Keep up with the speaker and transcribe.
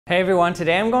Hey everyone,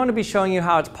 today I'm going to be showing you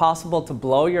how it's possible to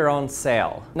blow your own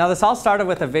sail. Now this all started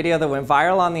with a video that went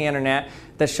viral on the internet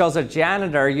that shows a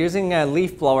janitor using a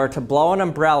leaf blower to blow an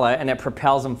umbrella and it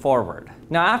propels him forward.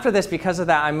 Now after this, because of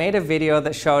that, I made a video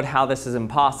that showed how this is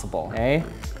impossible. Okay,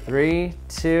 3,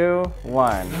 2,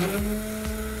 1.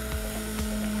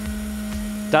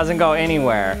 Doesn't go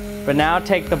anywhere. But now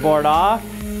take the board off.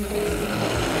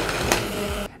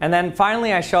 And then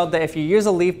finally I showed that if you use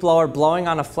a leaf blower blowing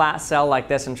on a flat sail like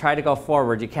this and try to go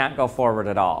forward, you can't go forward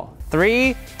at all.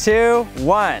 3, 2,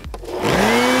 1.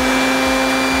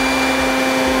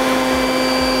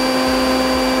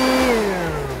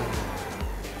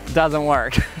 Doesn't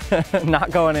work.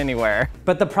 Not going anywhere.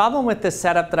 But the problem with this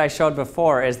setup that I showed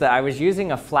before is that I was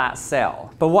using a flat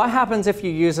sail. But what happens if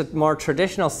you use a more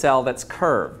traditional sail that's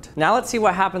curved? Now let's see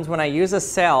what happens when I use a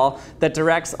sail that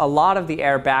directs a lot of the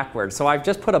air backwards. So I've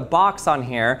just put a box on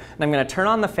here and I'm going to turn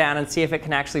on the fan and see if it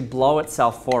can actually blow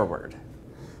itself forward.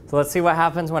 So let's see what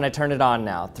happens when I turn it on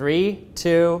now. 3,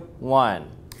 2,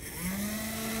 1.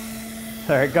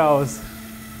 There it goes.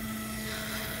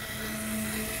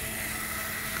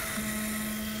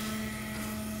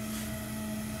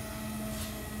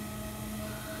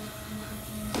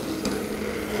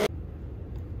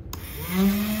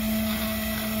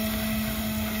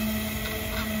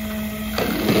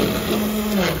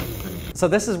 So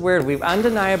this is weird. We've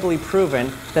undeniably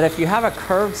proven that if you have a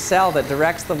curved sail that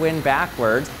directs the wind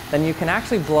backwards, then you can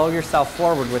actually blow yourself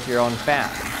forward with your own fan.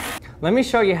 Let me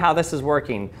show you how this is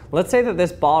working. Let's say that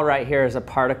this ball right here is a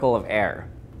particle of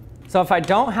air. So if I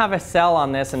don't have a sail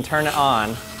on this and turn it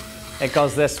on, it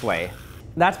goes this way.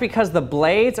 That's because the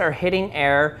blades are hitting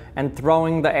air and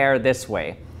throwing the air this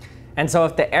way. And so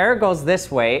if the air goes this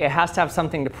way, it has to have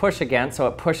something to push against, so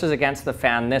it pushes against the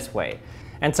fan this way.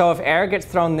 And so if air gets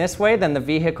thrown this way, then the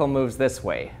vehicle moves this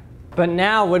way. But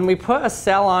now when we put a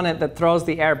sail on it that throws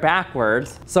the air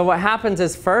backwards, so what happens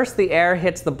is first the air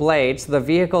hits the blade, so the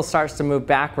vehicle starts to move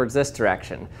backwards this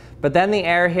direction. But then the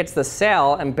air hits the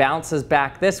sail and bounces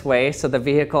back this way, so the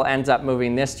vehicle ends up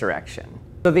moving this direction.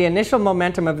 So the initial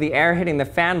momentum of the air hitting the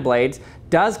fan blades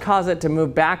does cause it to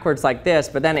move backwards like this,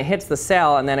 but then it hits the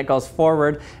sail and then it goes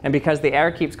forward, and because the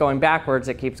air keeps going backwards,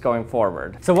 it keeps going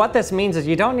forward. So what this means is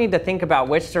you don't need to think about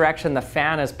which direction the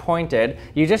fan is pointed,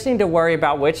 you just need to worry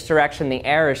about which direction the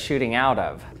air is shooting out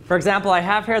of. For example, I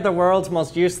have here the world's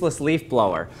most useless leaf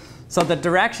blower. So the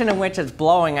direction in which it's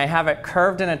blowing, I have it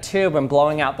curved in a tube and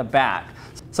blowing out the back.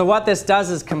 So what this does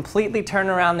is completely turn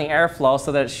around the airflow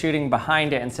so that it's shooting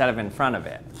behind it instead of in front of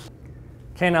it.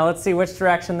 Okay, now let's see which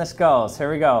direction this goes. Here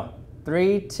we go.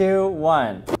 3, 2,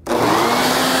 1.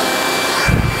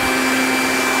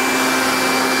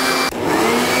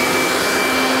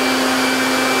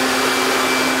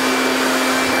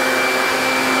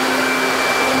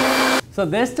 So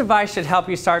this device should help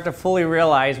you start to fully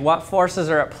realize what forces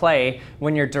are at play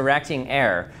when you're directing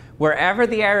air. Wherever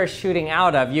the air is shooting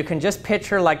out of, you can just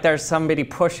picture like there's somebody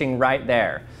pushing right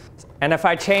there. And if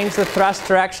I change the thrust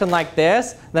direction like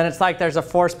this, then it's like there's a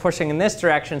force pushing in this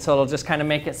direction, so it'll just kind of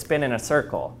make it spin in a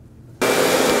circle.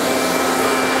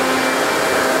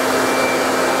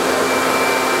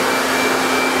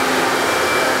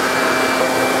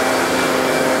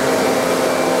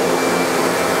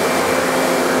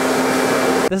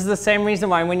 This is the same reason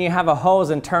why when you have a hose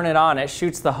and turn it on, it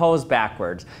shoots the hose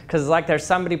backwards, because it's like there's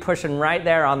somebody pushing right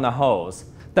there on the hose.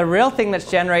 The real thing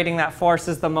that's generating that force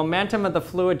is the momentum of the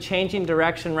fluid changing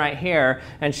direction right here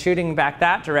and shooting back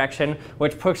that direction,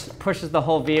 which pushes the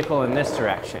whole vehicle in this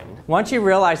direction. Once you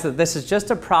realize that this is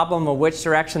just a problem of which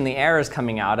direction the air is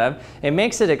coming out of, it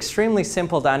makes it extremely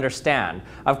simple to understand.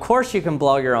 Of course you can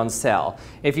blow your own sail.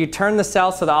 If you turn the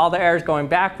sail so that all the air is going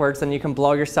backwards, then you can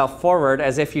blow yourself forward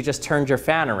as if you just turned your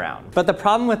fan around. But the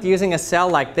problem with using a sail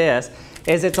like this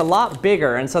is it's a lot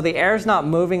bigger, and so the air is not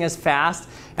moving as fast,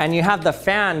 and you have the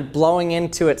fan blowing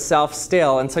into itself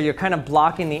still, and so you're kind of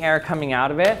blocking the air coming out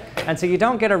of it, and so you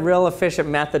don't get a real efficient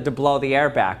method to blow the air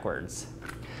backwards.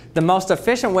 The most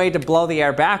efficient way to blow the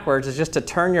air backwards is just to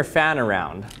turn your fan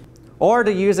around, or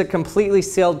to use a completely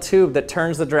sealed tube that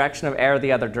turns the direction of air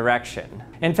the other direction.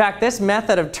 In fact, this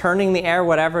method of turning the air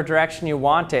whatever direction you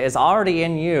want it is already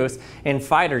in use in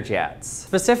fighter jets.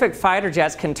 Specific fighter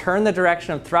jets can turn the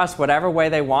direction of thrust whatever way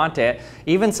they want it,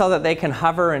 even so that they can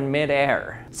hover in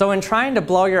mid-air. So in trying to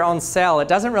blow your own sail, it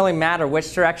doesn't really matter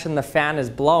which direction the fan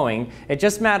is blowing, it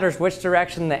just matters which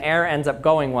direction the air ends up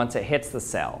going once it hits the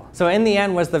sail. So in the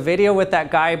end, was the video with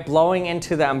that guy blowing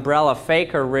into the umbrella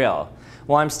fake or real?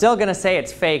 Well, I'm still going to say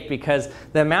it's fake because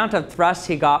the amount of thrust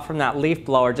he got from that leaf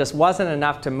blower just wasn't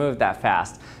enough to move that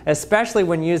fast, especially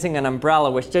when using an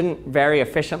umbrella which didn't very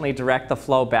efficiently direct the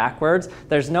flow backwards.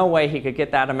 There's no way he could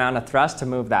get that amount of thrust to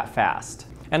move that fast.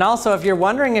 And also, if you're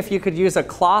wondering if you could use a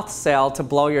cloth sail to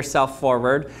blow yourself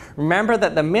forward, remember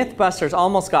that the Mythbusters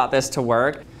almost got this to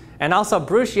work. And also,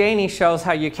 Bruce Yaney shows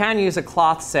how you can use a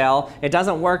cloth sail. It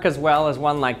doesn't work as well as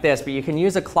one like this, but you can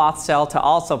use a cloth sail to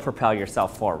also propel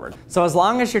yourself forward. So as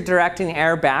long as you're directing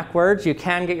air backwards, you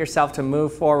can get yourself to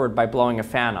move forward by blowing a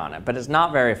fan on it, but it's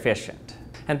not very efficient.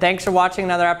 And thanks for watching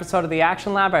another episode of the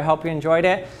Action Lab. I hope you enjoyed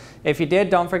it. If you did,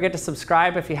 don't forget to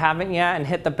subscribe if you haven't yet, and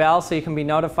hit the bell so you can be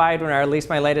notified when I release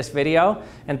my latest video.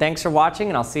 And thanks for watching,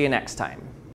 and I'll see you next time.